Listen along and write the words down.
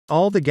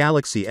All the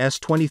Galaxy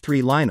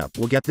S23 lineup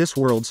will get this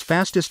world's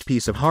fastest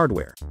piece of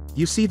hardware.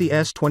 You see, the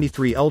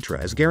S23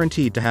 Ultra is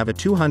guaranteed to have a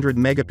 200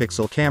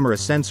 megapixel camera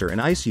sensor,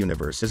 and Ice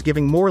Universe is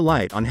giving more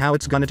light on how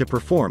it's gonna to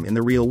perform in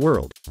the real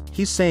world.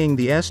 He's saying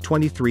the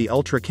S23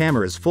 Ultra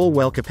camera's full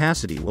well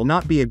capacity will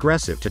not be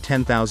aggressive to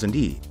 10,000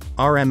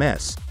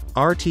 RMS,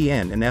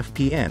 RTN and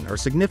FPN are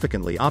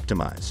significantly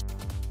optimized.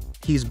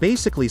 He's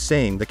basically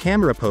saying the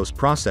camera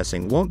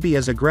post-processing won't be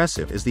as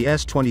aggressive as the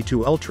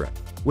S22 Ultra,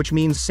 which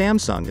means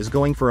Samsung is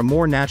going for a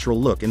more natural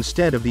look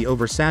instead of the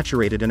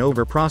oversaturated and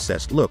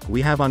overprocessed look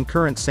we have on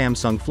current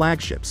Samsung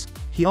flagships.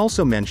 He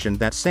also mentioned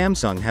that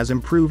Samsung has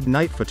improved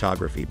night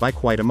photography by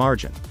quite a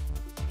margin.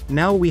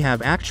 Now we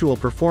have actual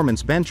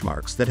performance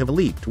benchmarks that have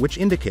leaked which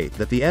indicate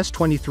that the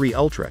S23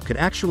 Ultra could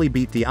actually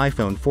beat the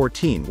iPhone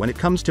 14 when it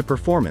comes to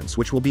performance,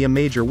 which will be a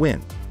major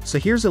win. So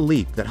here's a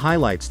leak that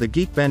highlights the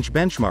Geekbench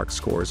benchmark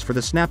scores for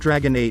the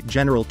Snapdragon 8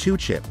 General 2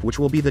 chip, which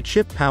will be the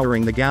chip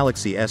powering the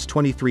Galaxy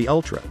S23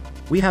 Ultra.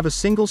 We have a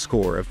single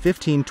score of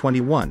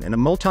 1521 and a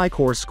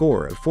multi-core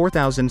score of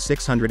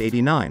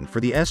 4689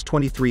 for the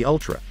S23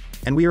 Ultra,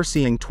 and we are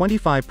seeing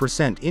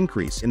 25%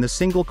 increase in the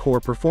single-core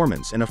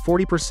performance and a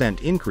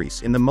 40%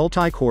 increase in the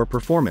multi-core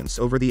performance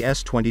over the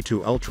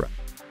S22 Ultra.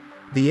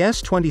 The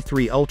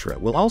S23 Ultra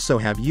will also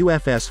have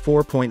UFS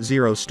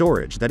 4.0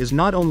 storage that is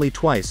not only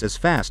twice as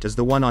fast as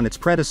the one on its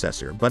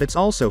predecessor, but it's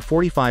also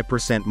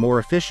 45% more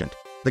efficient.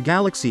 The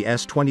Galaxy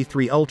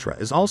S23 Ultra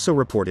is also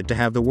reported to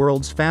have the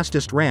world's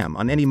fastest RAM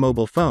on any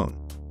mobile phone,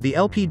 the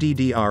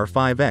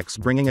LPDDR5X,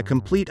 bringing a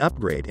complete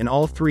upgrade in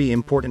all three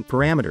important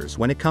parameters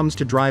when it comes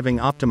to driving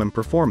optimum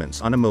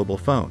performance on a mobile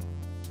phone.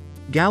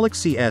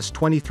 Galaxy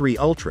S23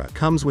 Ultra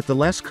comes with the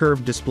less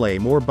curved display,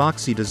 more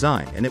boxy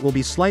design, and it will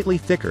be slightly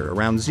thicker,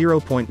 around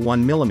 0.1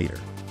 mm.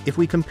 If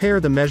we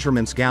compare the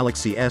measurements,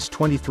 Galaxy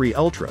S23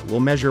 Ultra will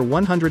measure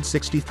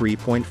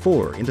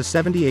 163.4 into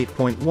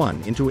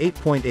 78.1 into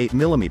 8.8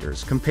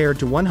 mm compared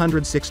to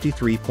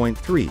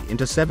 163.3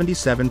 into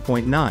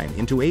 77.9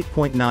 into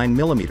 8.9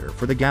 mm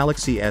for the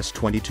Galaxy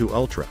S22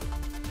 Ultra.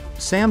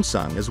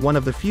 Samsung is one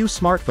of the few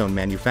smartphone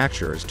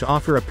manufacturers to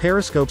offer a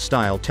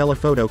periscope-style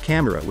telephoto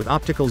camera with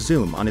optical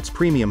zoom on its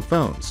premium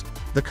phones.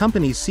 The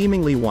company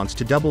seemingly wants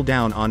to double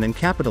down on and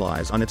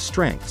capitalize on its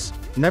strengths.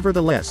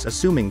 Nevertheless,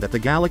 assuming that the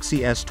Galaxy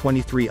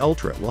S23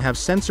 Ultra will have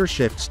sensor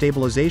shift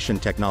stabilization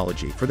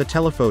technology for the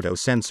telephoto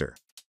sensor.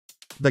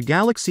 The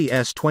Galaxy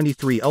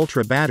S23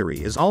 Ultra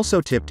battery is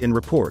also tipped in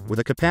report with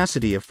a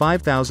capacity of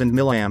 5000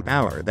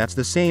 mAh. That's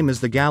the same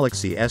as the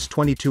Galaxy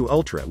S22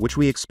 Ultra, which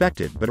we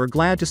expected but are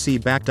glad to see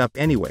backed up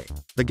anyway.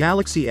 The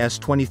Galaxy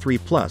S23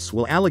 Plus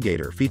will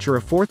feature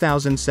a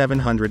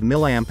 4700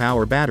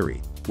 mAh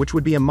battery, which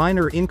would be a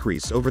minor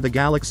increase over the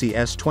Galaxy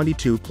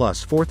S22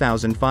 Plus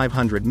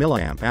 4500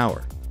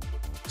 mAh.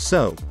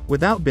 So,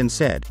 with that being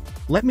said,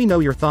 let me know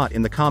your thought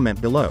in the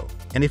comment below,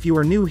 and if you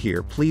are new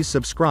here, please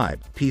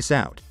subscribe. Peace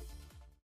out.